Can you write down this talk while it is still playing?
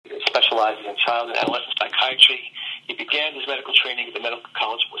specializes in child and adolescent psychiatry. He began his medical training at the Medical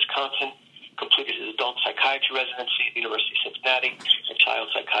College of Wisconsin, completed his adult psychiatry residency at the University of Cincinnati, and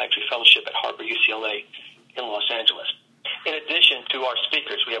child psychiatry fellowship at Harbor UCLA in Los Angeles. In addition to our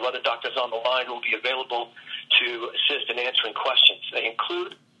speakers, we have other doctors on the line who will be available to assist in answering questions. They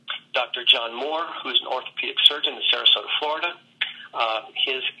include Dr. John Moore, who is an orthopedic surgeon in Sarasota, Florida.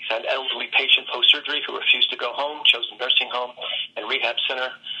 He's an elderly patient post-surgery who refused to go home, chose a nursing home and rehab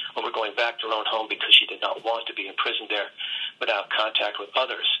center over going back to her own home because she did not want to be imprisoned there without contact with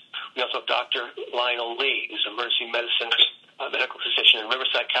others. We also have Dr. Lionel Lee, who's an emergency medicine medical physician in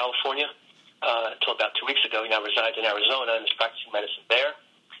Riverside, California. Until about 2 weeks ago, he now resides in Arizona and is practicing medicine there.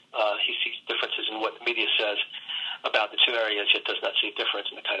 He sees differences in what the media says about the two areas, yet does not see a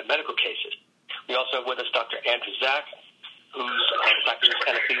difference in the kind of medical cases. We also have with us Dr. Andrew Zach, who's practicing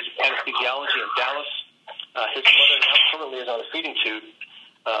anesthesiology in Dallas. His mother now currently is on a feeding tube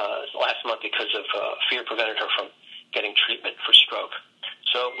last month because of fear prevented her from getting treatment for stroke.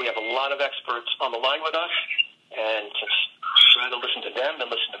 So we have a lot of experts on the line with us, and since I'd rather listen to them than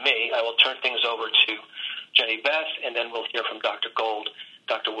listen to me, I will turn things over to Jenny Beth, and then we'll hear from Dr. Gold,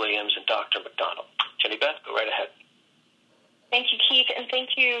 Dr. Williams, and Dr. McDonald. Jenny Beth, go right ahead. Thank you, Keith, and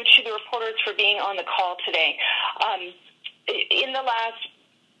thank you to the reporters for being on the call today. In the last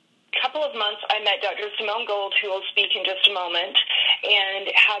couple of months, I met Dr. Simone Gold, who will speak in just a moment, and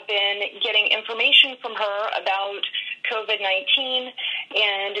have been getting information from her about COVID-19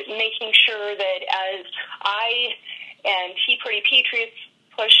 and making sure that as I and Tea Party Patriots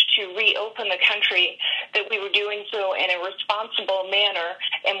pushed to reopen the country, that we were doing so in a responsible manner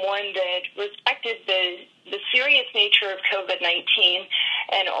and one that respected the serious nature of COVID-19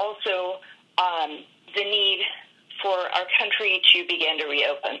 and also the need for our country to begin to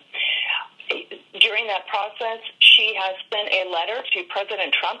reopen. During that process, she has sent a letter to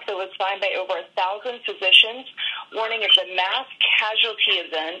President Trump that was signed by over 1,000 physicians warning of the mass casualty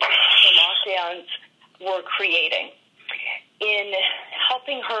event the lockdowns were creating. In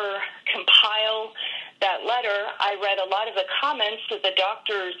helping her compile that letter, I read a lot of the comments that the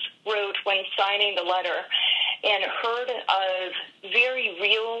doctors wrote when signing the letter and heard of very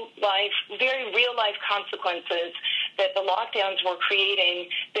real life consequences that the lockdowns were creating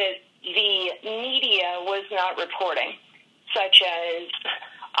that the media was not reporting, such as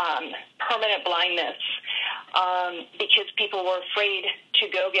permanent blindness, because people were afraid to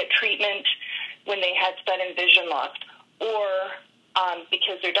go get treatment when they had sudden vision loss, or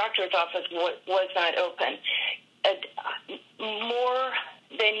because their doctor's office was not open.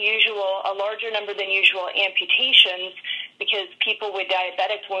 A larger number than usual amputations because people with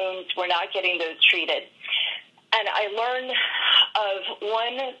diabetic wounds were not getting those treated. And I learned of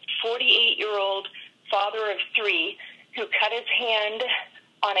one 48-year-old father of three who cut his hand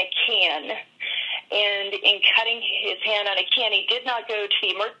on a can. And in cutting his hand on a can, he did not go to the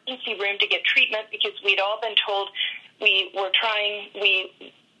emergency room to get treatment because we'd all been told in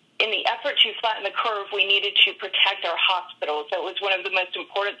the effort to flatten the curve, we needed to protect our hospitals. That was one of the most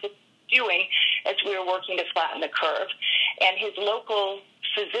important things doing as we were working to flatten the curve. And his local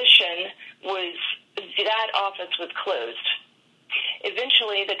physician that office was closed.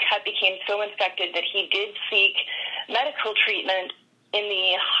 Eventually, the cut became so infected that he did seek medical treatment in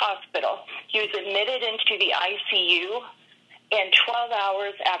the hospital. He was admitted into the ICU, and 12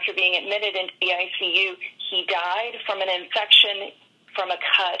 hours after being admitted into the ICU, he died from an infection from a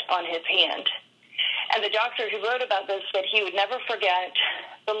cut on his hand. And the doctor who wrote about this said he would never forget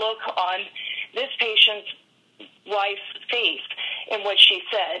the look on this patient's wife's face in what she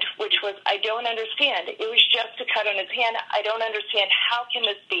said, which was, "I don't understand. It was just a cut on his hand. I don't understand. How can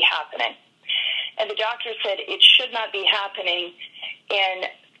this be happening?" And the doctor said it should not be happening, and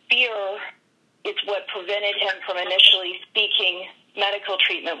fear is what prevented him from initially seeking medical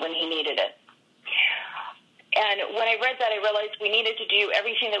treatment when he needed it. And when I read that, I realized we needed to do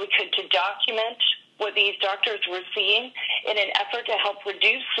everything that we could to document what these doctors were seeing in an effort to help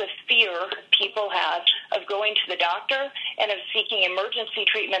reduce the fear people have of going to the doctor and of seeking emergency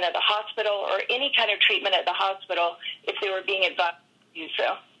treatment at the hospital or any kind of treatment at the hospital if they were being advised to do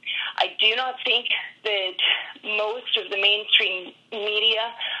so. I do not think that most of the mainstream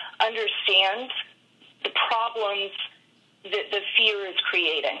media understands the problems that the fear is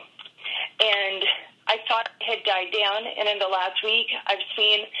creating. And I thought it had died down, and in the last week, I've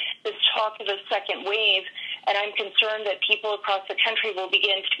seen this talk of a second wave, and I'm concerned that people across the country will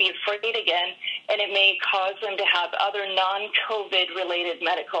begin to be afraid again, and it may cause them to have other non-COVID-related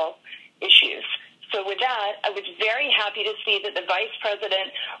medical issues, So with that, I was very happy to see that the vice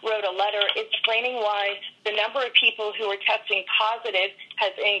president wrote a letter explaining why the number of people who are testing positive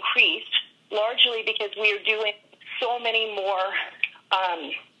has increased, largely because we are doing so many more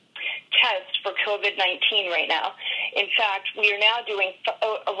tests for COVID-19 right now. In fact, we are now doing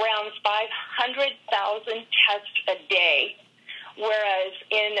around 500,000 tests a day, whereas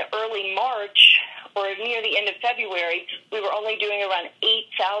in early March or near the end of February, we were only doing around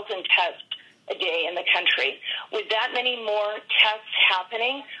 8,000 tests a day in the country. With that many more tests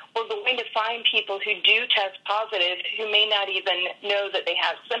happening, we're going to find people who do test positive who may not even know that they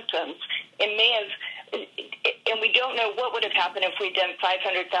have symptoms. And we don't know what would have happened if we'd done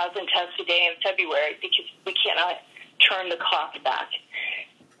 500,000 tests a day in February, because we cannot turn the clock back.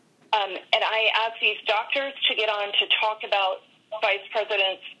 And I asked these doctors to get on to talk about Vice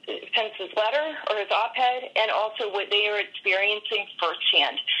President Pence's letter or his op-ed, and also what they are experiencing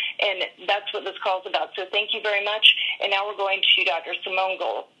firsthand. And that's what this call is about. So thank you very much. And now we're going to Dr. Simone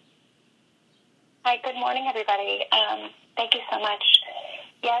Gold. Hi, good morning, everybody. Thank you so much.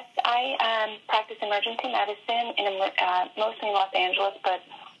 Yes, I practice emergency medicine in mostly in Los Angeles, but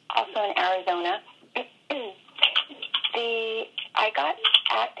also in Arizona. I got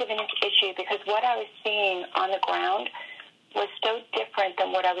active in this issue because what I was seeing on the ground was so different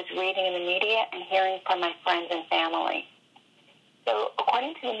than what I was reading in the media and hearing from my friends and family. So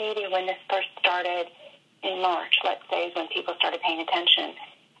according to the media, when this first started in March, let's say, is when people started paying attention,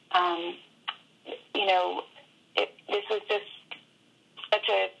 this was just such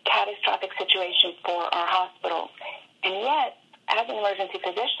a catastrophic situation for our hospitals. And yet, as an emergency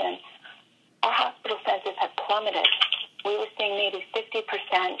physician, our hospital census had plummeted. We were seeing maybe 50%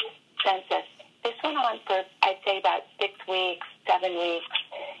 census. This went on for, I'd say, about 6 weeks, 7 weeks.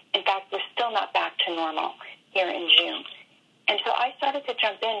 In fact, we're still not back to normal here in June. And so I started to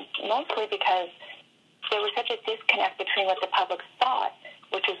jump in mostly because there was such a disconnect between what the public thought,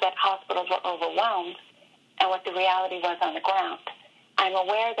 which is that hospitals were overwhelmed, and what the reality was on the ground. I'm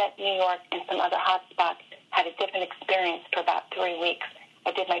aware that New York and some other hotspots had a different experience for about 3 weeks.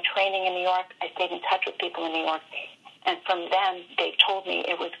 I did my training in New York. I stayed in touch with people in New York. And from them, they told me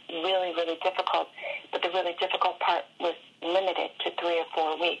it was really, really difficult. But the really difficult part was limited to 3 or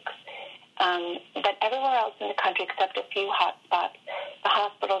 4 weeks. But everywhere else in the country, except a few hotspots, the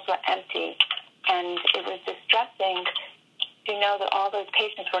hospitals were empty. And it was distressing to know that all those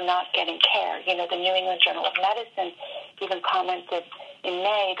patients were not getting care. You know, the New England Journal of Medicine even commented in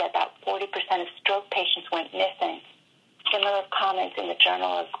May that about 40% of stroke patients went missing. Similar comments in the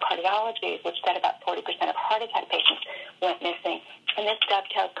Journal of Cardiology, which said about 40% of heart attack patients went missing. And this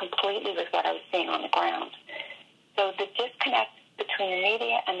dovetails completely with what I was seeing on the ground. So the disconnect between the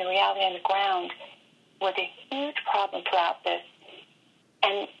media and the reality on the ground was a huge problem throughout this.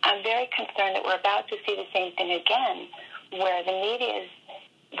 And I'm very concerned that we're about to see the same thing again, where the media is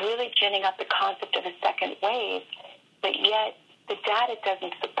really ginning up the concept of a second wave, but yet the data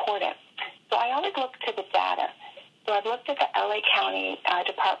doesn't support it. So I always look to the data. So I've looked at the LA County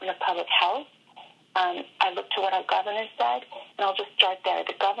Department of Public Health. I looked to what our governor said, and I'll just start there.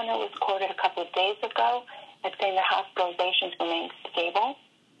 The governor was quoted a couple of days ago as saying that hospitalizations remain stable.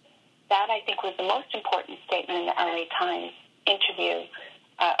 That, I think, was the most important statement in the LA Times interview.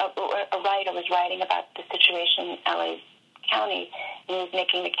 A writer was writing about the situation in LA County, and he was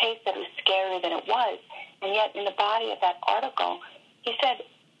making the case that it was scarier than it was. And yet, in the body of that article, he said,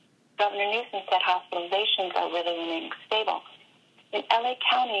 Governor Newsom said hospitalizations are really remaining stable. In LA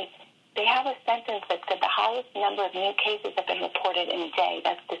County, they have a sentence that said the highest number of new cases have been reported in a day.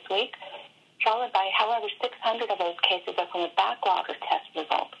 That's this week. Followed by, however, 600 of those cases are from a backlog of test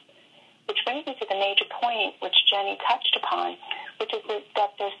results. Which brings me to the major point, which Jenny touched upon, which is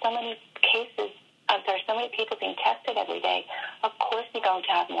that there's so many cases, there's so many people being tested every day. Of course, we're going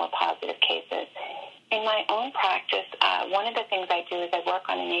to have more positive cases. In my own practice, one of the things I do is I work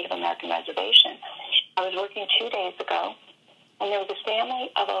on a Native American reservation. I was working 2 days ago, and there was a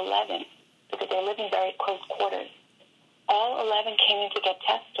family of 11, because they live in very close quarters. All 11 came in to get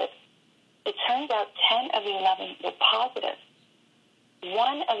tested. It turns out 10 of the 11 were positive. 1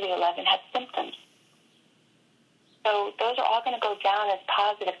 of the 11 had symptoms. So those are all going to go down as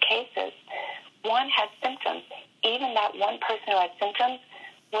positive cases. 1 had symptoms. Even that one person who had symptoms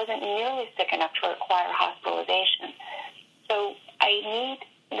wasn't nearly sick enough to require hospitalization. So I need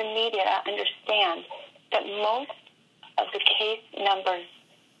the media to understand that most of the case numbers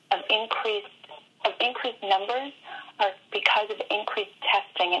of increased numbers are because of increased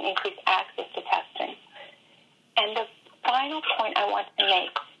testing and increased access to testing. And the final point I want to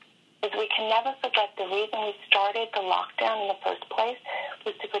make is we can never forget the reason we started the lockdown in the first place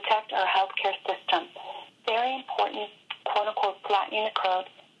was to protect our healthcare system. Very important, quote-unquote, flattening the curve.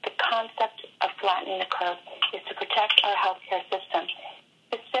 The concept of flattening the curve is to protect our healthcare system.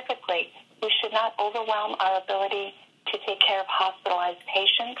 Specifically, we should not overwhelm our ability to take care of hospitalized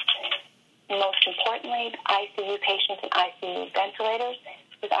patients. Most importantly, ICU patients and ICU ventilators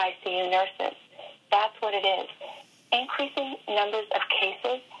with ICU nurses. That's what it is. Increasing numbers of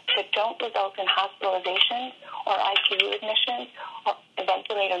cases that don't result in hospitalizations or ICU admissions or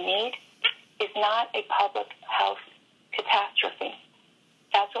ventilator need is not a public health catastrophe.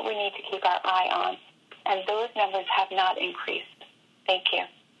 That's what we need to keep our eye on. And those numbers have not increased. Thank you.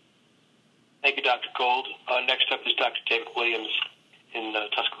 Thank you, Dr. Gold. Next up is Dr. David Williams in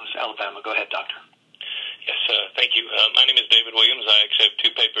Tuscaloosa, Alabama. Go ahead, Doctor. Yes, thank you. My name is David Williams. I actually have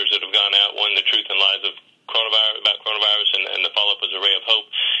two papers that have gone out, one, The Truth and Lies of Coronavirus, and the follow-up was A Ray of Hope,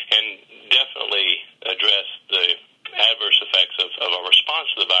 and definitely address the adverse effects of our response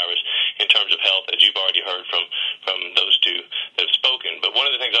to the virus in terms of health, as you've already heard from those two that have spoken. But one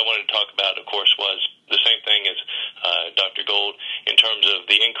of the things I wanted to talk about, of course, was the same thing as Dr. Gold in terms of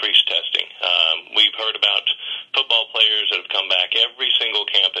the increased testing. We've heard about football players that have come back. Every single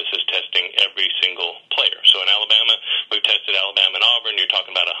campus is testing every single player. So in Alabama, we've tested Alabama and Auburn. You're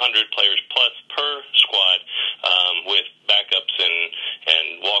talking about 100 players plus per squad with backups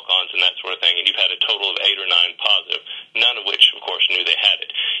and walk-ons and that sort of thing. And you've had a total of 8 or 9 positive, none of which, of course, knew they had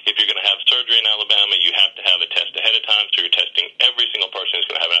it. If you're going to have surgery in Alabama, you have to have a test ahead of time, so you're testing every single person who's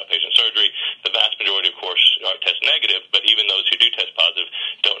going to have an outpatient surgery. The vast majority, of course, are test negative, but even those who do test positive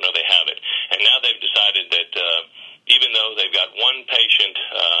don't know they have it. And now they've decided that even though they've got one patient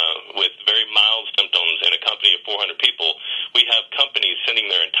with very mild symptoms in a company of 400 people, we have companies sending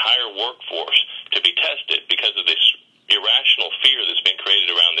their entire workforce to be tested because of this irrational fear that's been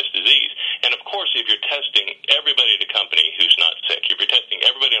created around this disease. And of course, if you're testing everybody at a company who's not sick, if you're testing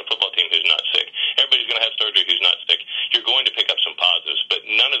everybody on a football team who's not sick, everybody's going to have surgery who's not sick, you're going to pick up some positives, but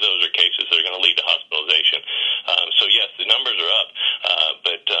none of those are cases that are going to lead to hospitalization. So yes, the numbers are up,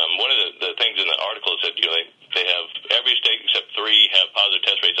 but one of the things in the article is that they have every state except 3 have positive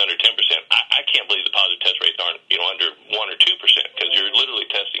test rates under 10%. I can't believe the positive test rates aren't under 1 or 2%, because you're literally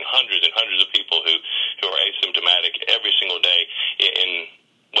testing hundreds and hundreds of people who are asymptomatic every single day in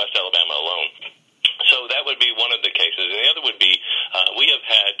West Alabama alone. So that would be one of the cases, and the other would be we've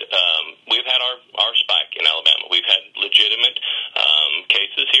had our spike in Alabama. We've had legitimate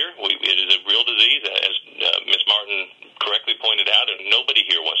cases here. It is a real disease, as Ms. Martin correctly pointed out, and nobody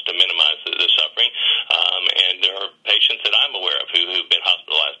here wants to minimize the suffering. And there are patients that I'm aware of who've been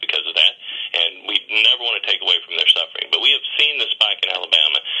hospitalized because of that, and we never want to take away from their suffering. But we have seen the spike in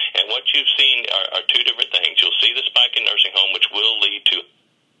Alabama, and what you've seen are two different things. You'll see the spike in nursing home, which will lead to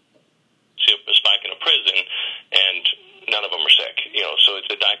a spike in a prison, and none of them are sick. So it's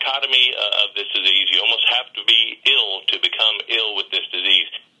a dichotomy of this disease. You almost have to be ill to become ill with this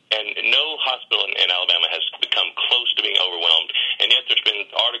disease. And no hospital in Alabama has become close to being overwhelmed. And yet there's been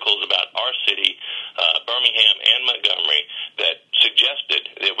articles about our city, Birmingham and Montgomery, that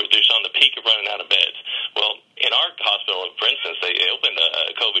suggested that we're just on the peak of running out of beds. Well, in our hospital, for instance, they opened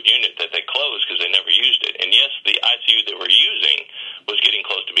a COVID unit that they closed because they never used it. And yes, the ICU they were using was getting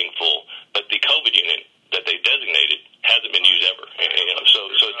close to being full, but the COVID unit that they designated hasn't been used ever. So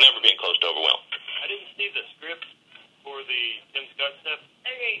it's never been close to overwhelm. I didn't see the script for the Tim Scott stuff.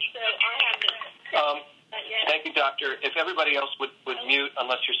 Okay, so I have this. Thank you, Doctor. If everybody else would mute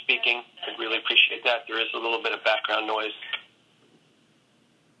unless you're speaking, I'd really appreciate that. There is a little bit of background noise.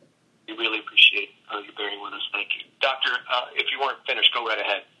 We really appreciate you bearing with us. Thank you. Doctor, if you weren't finished, go right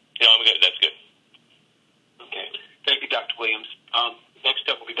ahead. No, I'm good. That's good. Okay. Thank you, Dr. Williams. Next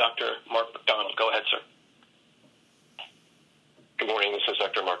up will be Dr. Mark McDonald. Go ahead, sir. Good morning. This is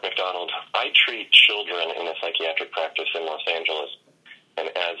Dr. Mark McDonald. I treat children in a psychiatric practice in Los Angeles. And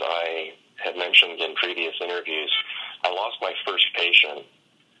as I had mentioned in previous interviews, I lost my first patient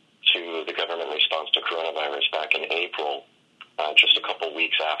to the government response to coronavirus back in April, just a couple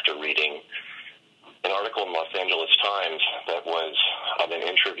weeks after reading an article in Los Angeles Times that was of an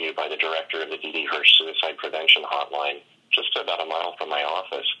interview by the director of the D.D. Hirsch Suicide Prevention Hotline, just about a mile from my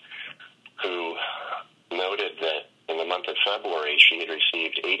office, who noted that in the month of February, she had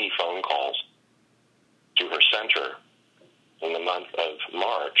received 80 phone calls to her center. In the month of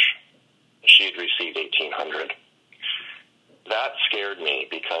March, she had received 1,800. That scared me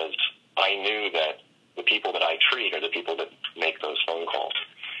because I knew that the people that I treat are the people that make those phone calls.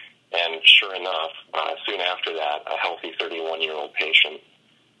 And sure enough, soon after that, a healthy 31-year-old patient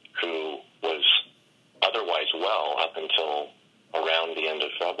who was otherwise well up until around the end of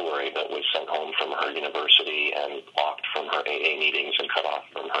February that was sent home from her university and blocked from her AA meetings and cut off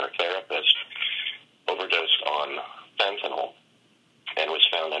from her therapist, overdosed on fentanyl and was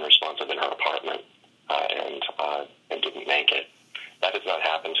found unresponsive in her apartment and didn't make it. That has not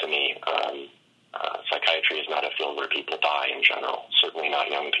happened to me. Psychiatry is not a field where people die in general, certainly not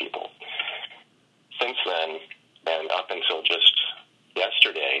young people. Since then, and up until just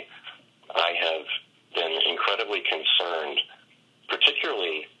yesterday, I have been incredibly concerned,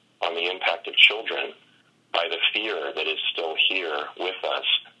 particularly on the impact of children, by the fear that is still here with us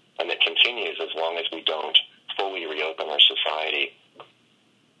and that continues as long as we don't fully reopen our society.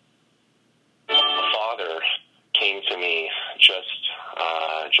 A father came to me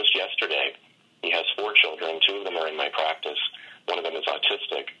just yesterday. He has 4 children. 2 of them are in my practice. One of them is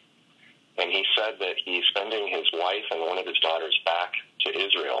autistic. And he said that he's sending his wife and one of his daughters back to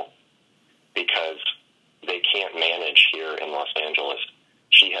Israel because they can't manage here in Los Angeles.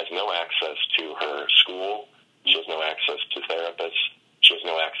 She has no access to her school. She has no access to therapists. She has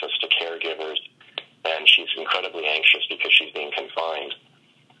no access to caregivers. And she's incredibly anxious because she's being confined.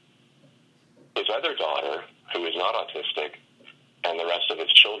 His other daughter, who is not autistic, and the rest of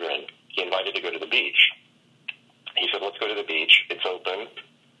his children, he invited to go to the beach. He said, let's go to the beach. It's open.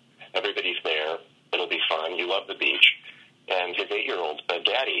 Everybody's there. It'll be fun. You love the beach. And his 8-year-old said,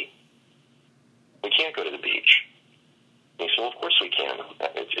 Daddy, we can't go to the beach. And he said, well, of course we can.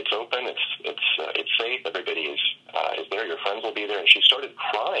 It's open. It's safe. Everybody is there. Your friends will be there. And she started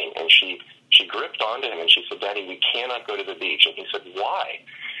crying, and she gripped onto him, and she said, Daddy, we cannot go to the beach. And he said, why?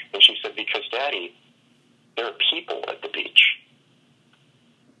 And she said, because, Daddy, there are people at the beach.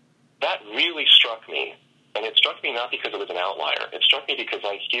 That really struck me. And it struck me not because it was an outlier. It struck me because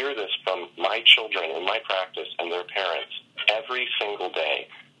I hear this from my children in my practice and their parents every single day.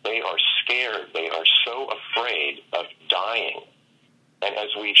 They are scared. They are so afraid of dying. And as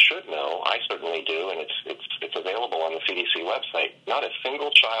we should know, I certainly do, and it's available on the CDC website, not a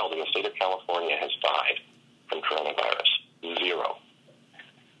single child in the state of California has died from coronavirus. 0.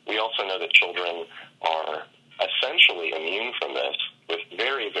 We also know that children are essentially immune from this, with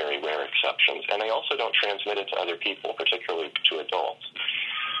very, very rare exceptions, and they also don't transmit it to other people, particularly to adults.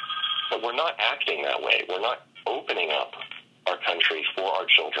 But we're not acting that way. We're not opening up our country for our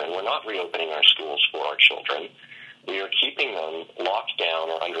children. We're not reopening our schools for our children. We are keeping them locked down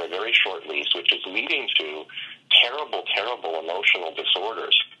or under a very short leash, which is leading to terrible, terrible emotional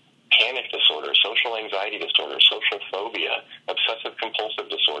disorders, panic disorders, social anxiety disorders, social phobia, obsessive-compulsive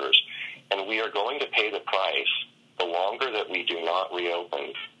disorders. And we are going to pay the price the longer that we do not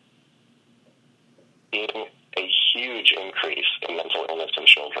reopen, seeing a huge increase in mental illness in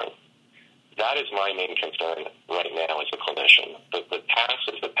children. That is my main concern right now as a clinician. The past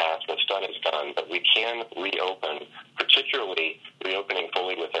is the past. What's done is done. But we can reopen, particularly reopening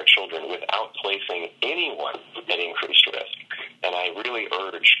fully with our children without placing anyone at increased risk. And I really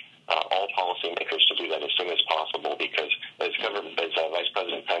urge all policymakers to do that as soon as possible because, as Vice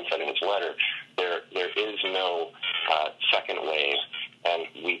President Pence said in his letter, there is no second wave, and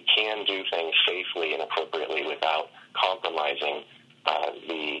we can do things safely and appropriately without compromising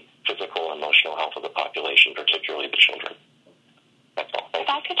the physical and emotional health of the population, particularly the children. That's all. If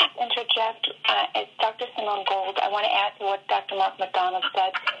I could just interject, as Dr. Simone Gold, I want to add to what Dr. Mark McDonald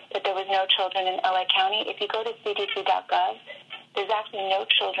said, that there was no children in LA County. If you go to cdc.gov, there's actually no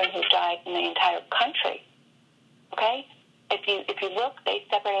children who died in the entire country. Okay? If you look, they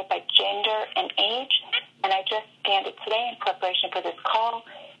separated by gender and age, and I just scanned it today in preparation for this call.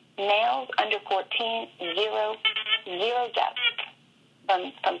 Males under 14, zero deaths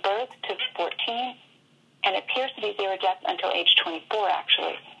from birth to 14, and it appears to be 0 deaths until age 24,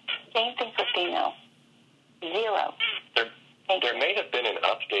 actually. Same thing for females. 0. There may have been an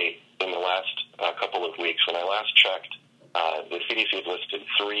update in the last couple of weeks. When I last checked, the CDC listed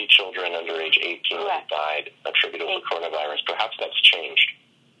 3 children under age 18 that died attributable to coronavirus. Perhaps that's changed.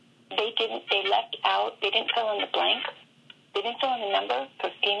 They left out, they didn't fill in the blank. They didn't fill in the number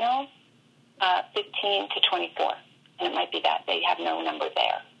for females, 15 to 24. And it might be that they have no number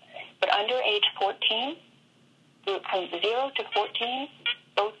there. But under age 14, from 0 to 14,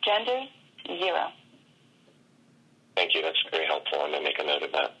 both genders, 0. Thank you. That's very helpful. I'm going to make a note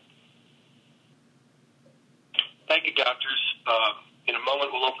of that. Thank you, doctors. In a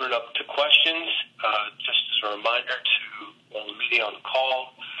moment, we'll open it up to questions. Just as a reminder to all the media on the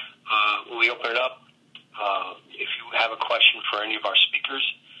call, when we open it up, if you have a question for any of our speakers,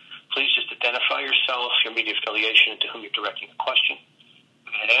 please just identify yourself, your media affiliation, and to whom you're directing the question.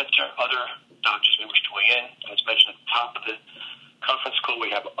 We're going to answer. Other doctors may wish to weigh in. As mentioned at the top of the conference call,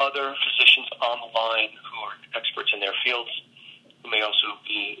 we have other physicians on the line who are experts in their fields who may also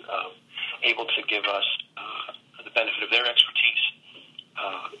be able to give us the benefit of their expertise.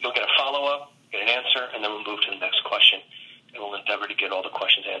 You'll get a follow-up, get an answer, and then we'll move to the next question, and we'll endeavor to get all the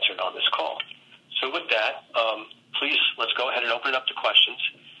questions answered on this call. So with that, please, let's go ahead and open it up to questions.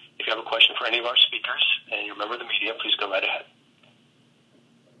 If you have a question for any of our speakers, and you're a member of the media, please go right ahead.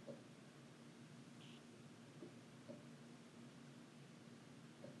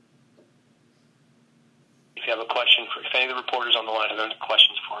 If you have a question for, if any of the reporters on the line have any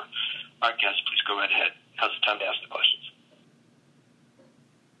questions for our guests, please go right ahead. Now's the time to ask the questions.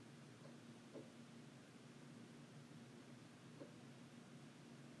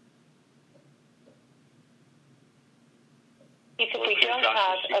 If we don't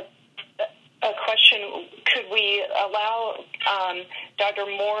have a question, could we allow Dr.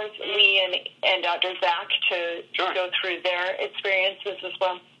 Moores, Lee, and Dr. Zach to go through their experiences as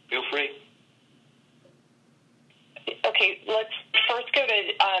well? Feel free. Okay, let's first go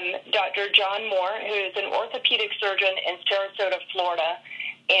to Dr. John Moore, who is an orthopedic surgeon in Sarasota, Florida.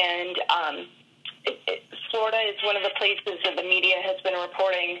 And Florida is one of the places that the media has been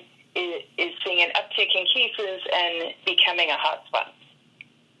reporting is seeing an uptick in cases and becoming a hotspot.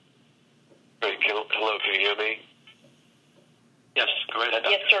 Great. Hello, can you hear me? Yes, go right ahead.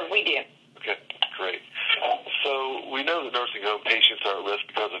 Yes, sir, we do. Okay, great. So we know that nursing home patients are at risk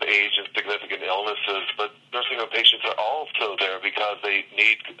because of age and significant illnesses, but nursing home patients are also there because they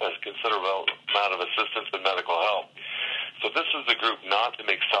need a considerable amount of assistance and medical help. So this is a group not to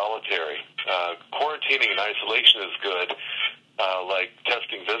make solitary. Quarantining and isolation is good, like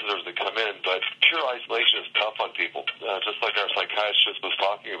testing visitors that come in, but pure isolation is tough on people, just like our psychiatrist was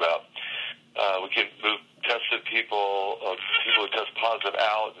talking about. We can move tested people who test positive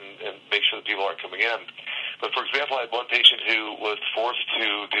out and make sure that people aren't coming in. But for example, I had one patient who was forced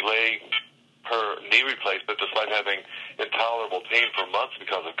to delay her knee replacement despite having intolerable pain for months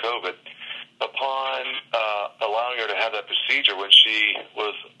because of COVID. Upon allowing her to have that procedure, when she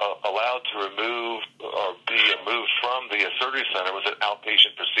was allowed to remove or be moved from the surgery center, it was an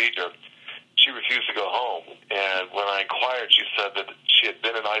outpatient procedure, she refused to go home. And when I inquired, she said that she had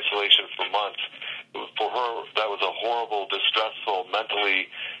been in isolation for months. For her, that was a horrible, distressful,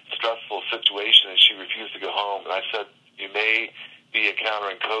 mentally stressful situation, and she refused to go home. And I said, you may be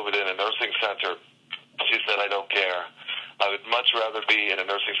encountering COVID in a nursing center. She said, I don't care. I would much rather be in a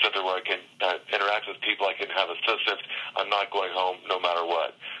nursing center where I can interact with people, I can have assistance. I'm not going home no matter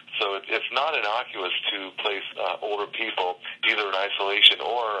what. So it's not innocuous to place older people either in isolation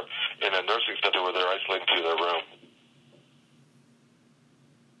or in a nursing center where they're isolated to their room.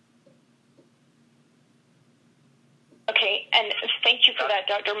 Okay, and thank you for that,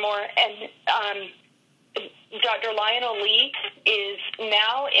 Dr. Moore. And Dr. Lionel Lee is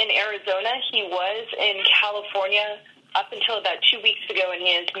now in Arizona. He was in California up until about 2 weeks ago, and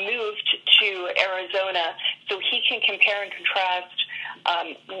he has moved to Arizona so he can compare and contrast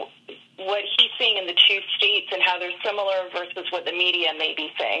what he's seeing in the two states and how they're similar versus what the media may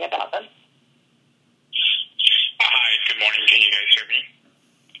be saying about them. Hi, good morning. Can you guys hear me?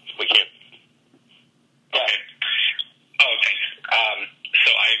 We can. Yeah. Okay. Oh, thanks.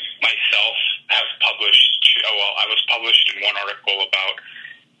 So I myself have published, I was published in one article about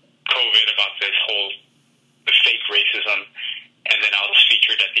COVID, about this whole fake racism, and then I was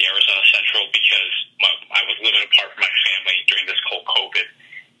featured at the Arizona Central because I was living apart from my family during this whole COVID.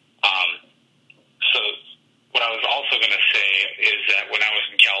 So what I was also going to say is that when I was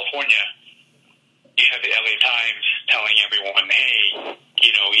in California, you had the LA Times telling everyone, hey,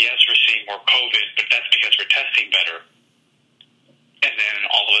 yes, we're seeing more COVID, but that's because we're testing better. And then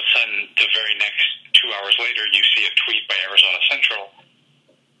all of a sudden, the very next 2 hours later, you see a tweet by Arizona Central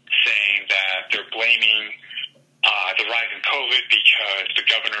saying that they're blaming the rise in COVID because the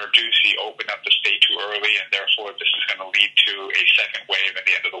Governor Ducey opened up the state too early, and therefore this is going to lead to a second wave at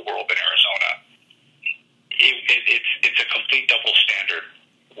the end of the world in Arizona. It's a complete double standard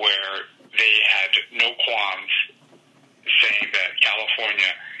where they had no qualms saying that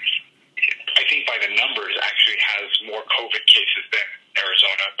California, I think by the numbers, actually has more COVID cases than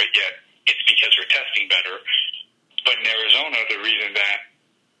Arizona, but yet it's because we're testing better. But in Arizona, the reason that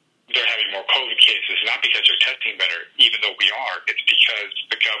they're having more COVID cases, not because they're testing better, even though we are, it's because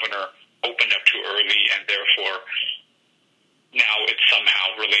the governor opened up too early, and therefore now it's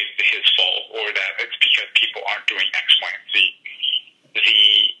somehow related to his fault, or that it's because people aren't doing X, Y, and Z.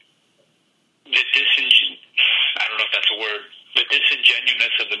 I don't know if that's a word, the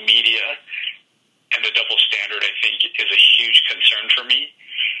disingenuousness of the media and the double standard, I think, is a huge concern for me.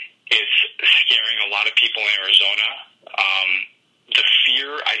 It's scaring a lot of people in Arizona. The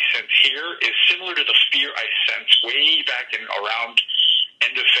fear I sense here is similar to the fear I sensed way back in around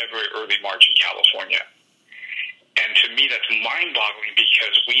end of February, early March in California. And to me, that's mind-boggling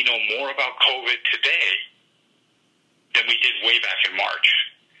because we know more about COVID today than we did way back in March.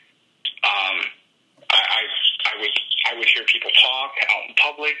 I would hear people talk out in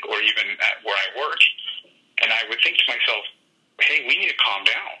public or even at where I work, and I would think to myself, hey, we need to calm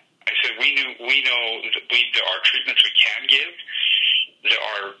down. I said, we know that there are treatments we can give.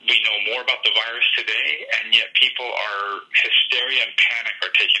 We know more about the virus today, and yet people are hysteria and panic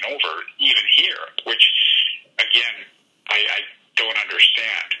are taking over, even here, which, again, I don't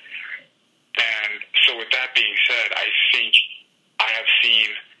understand. And so with that being said, I think I have seen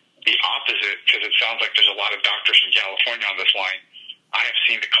the opposite, because it sounds like there's a lot of doctors from California on this line. I have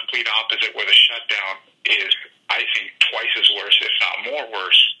seen the complete opposite, where the shutdown is, I think, twice as worse, if not more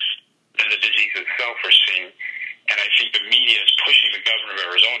worse, than the disease itself we're seeing. And I think the media is pushing the governor of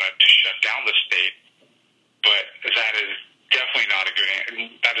Arizona to shut down the state, but that is definitely not a good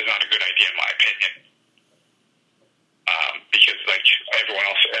idea in my opinion. Because like everyone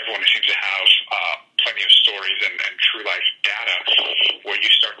seems to have plenty of stories and true life data where you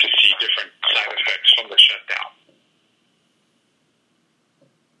start to see different side effects from the shutdown.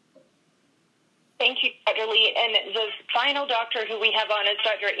 Thank you, Dr. Lee. And the final doctor who we have on is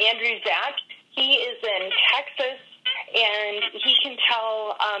Dr. Andrew Zak. He is in Texas, and he can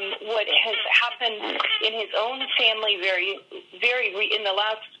tell what has happened in his own family in the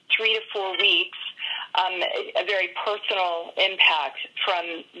last 3 to 4 weeks. A very personal impact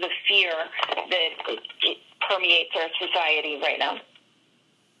from the fear that it permeates our society right now.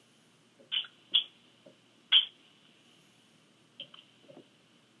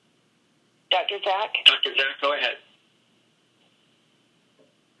 Dr. Zak? Dr. Zak, go ahead.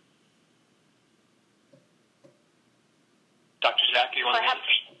 Dr. Zak, do you want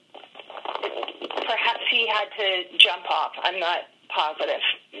Perhaps he had to jump off. I'm not positive.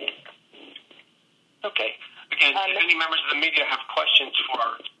 Okay. Again, if any members of the media have questions for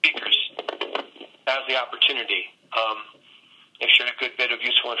our speakers, now's the opportunity. If you're a good bit of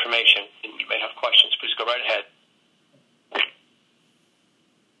useful information and you may have questions, please go right ahead.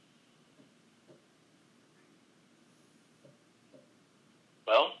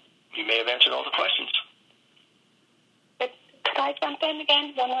 Well, you may have answered all the questions. Could I jump in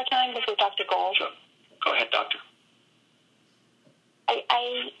again one more time? This is Dr. Gold. Sure. Go ahead, doctor.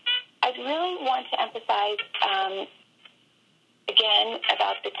 I really want to emphasize, again,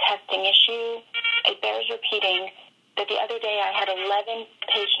 about the testing issue. It bears repeating that the other day I had 11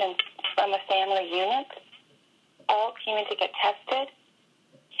 patients from a family unit. All came in to get tested.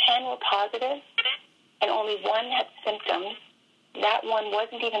 10 were positive, and only one had symptoms. That one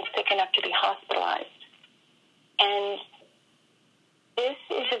wasn't even sick enough to be hospitalized. And this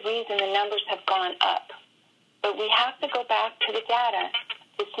is the reason the numbers have gone up. But we have to go back to the data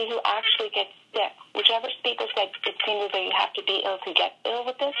to see who actually gets sick. Whichever speaker said it seems as though you have to be ill to get ill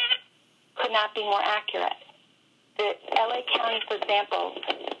with this could not be more accurate. The LA County, for example,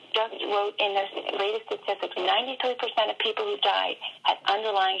 just wrote in their latest statistics, 93% of people who died had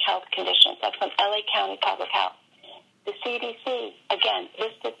underlying health conditions. That's from LA County Public Health. The CDC, again,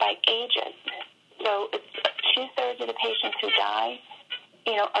 listed by ages. So it's 2/3 of the patients who die,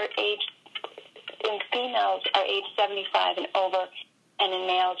 are aged, in females are age 75 and over, and in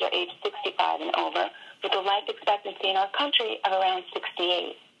males are age 65 and over, with a life expectancy in our country of around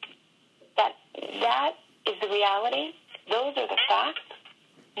 68. That is the reality. Those are the facts.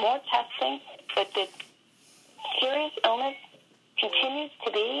 More testing, but the serious illness continues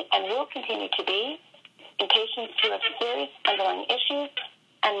to be and will continue to be in patients who have serious underlying issues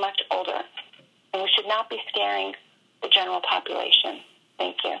and much older. And we should not be scaring the general population.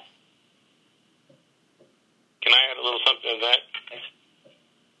 Thank you. Can I add a little something to that?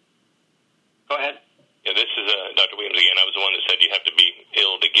 Go ahead. Yeah, this is Dr. Williams again. I was the one that said you have to be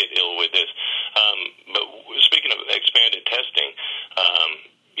ill to get ill with this. But speaking of expanded testing,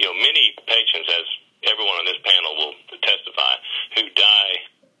 many patients, as everyone on this panel will testify, who die,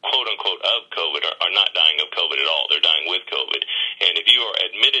 quote unquote, of COVID are not dying of COVID at all. They're dying with COVID. And if you are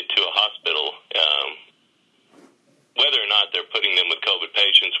admitted to a hospital, whether or not they're putting them with COVID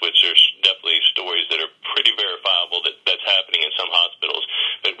patients, which there's definitely stories that are pretty verifiable that's happening in some hospitals,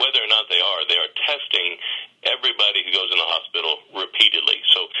 but whether or not they are testing everybody who goes in the hospital repeatedly.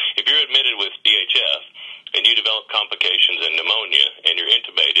 So if you're admitted with DHF and you develop complications and pneumonia and you're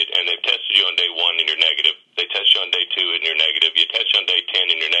intubated and they've tested you on day 1 and you're negative, they test you on day 2 and you're negative, you test you on day 10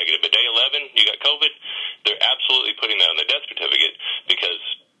 and you're negative, but day 11 you got COVID, they're absolutely putting that on the death certificate because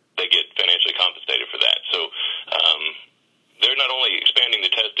they get financially compensated for that. So they're not only expanding the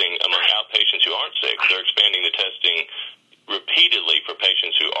testing among outpatients who aren't sick, they're expanding the testing repeatedly for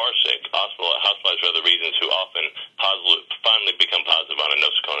patients who sick, hospitalized for other reasons, who often finally become positive on a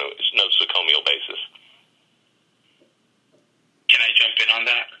nosocomial basis. Can I jump in on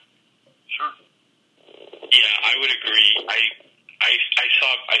that? Sure. Yeah, I would agree. I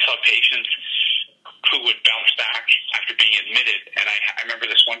saw patients who would bounce back after being admitted, and I remember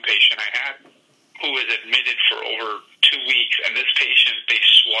this one patient I had who was admitted for over 2 weeks, and they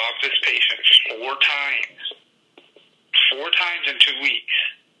swabbed this patient 4 times in 2 weeks,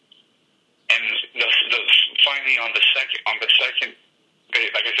 and finally on the second,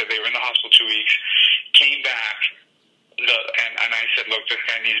 like I said, they were in the hospital 2 weeks, came back, and I said, look, this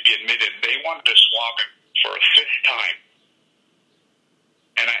guy needs to be admitted. They wanted to swab him for a 5th time.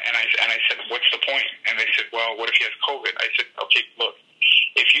 And I said, what's the point? And they said, well, what if he has COVID? I said, okay, look,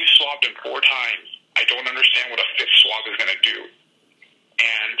 if you swabbed him 4 times, I don't understand what a 5th swab is going to do.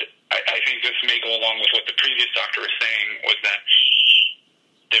 And I think this may go along with what the previous doctor was saying, was that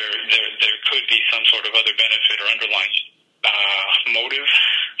there could be some sort of other benefit or underlying motive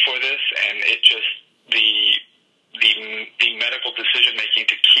for this, and it just the medical decision making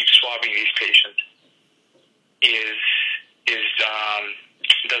to keep swabbing these patients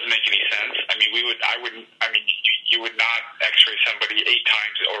doesn't make any sense. I mean, you would not X-ray somebody 8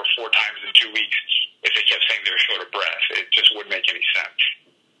 times or 4 times in 2 weeks if they kept saying they were short of breath. It just wouldn't make any sense.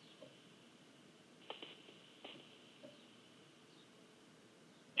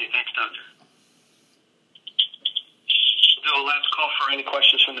 Yeah, thanks, Doctor. We'll do a last call for any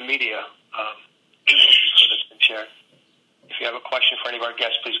questions from the media. If you have a question for any of our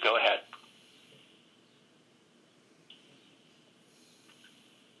guests, please go ahead.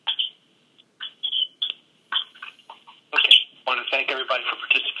 Okay. I want to thank everybody for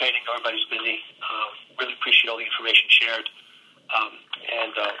participating. Everybody's busy. Really appreciate all the information shared.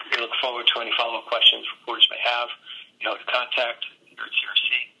 And we look forward to any follow-up questions reporters may have. You know, to contact here at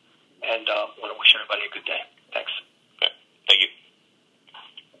CRC. And I want to wish everybody a good day.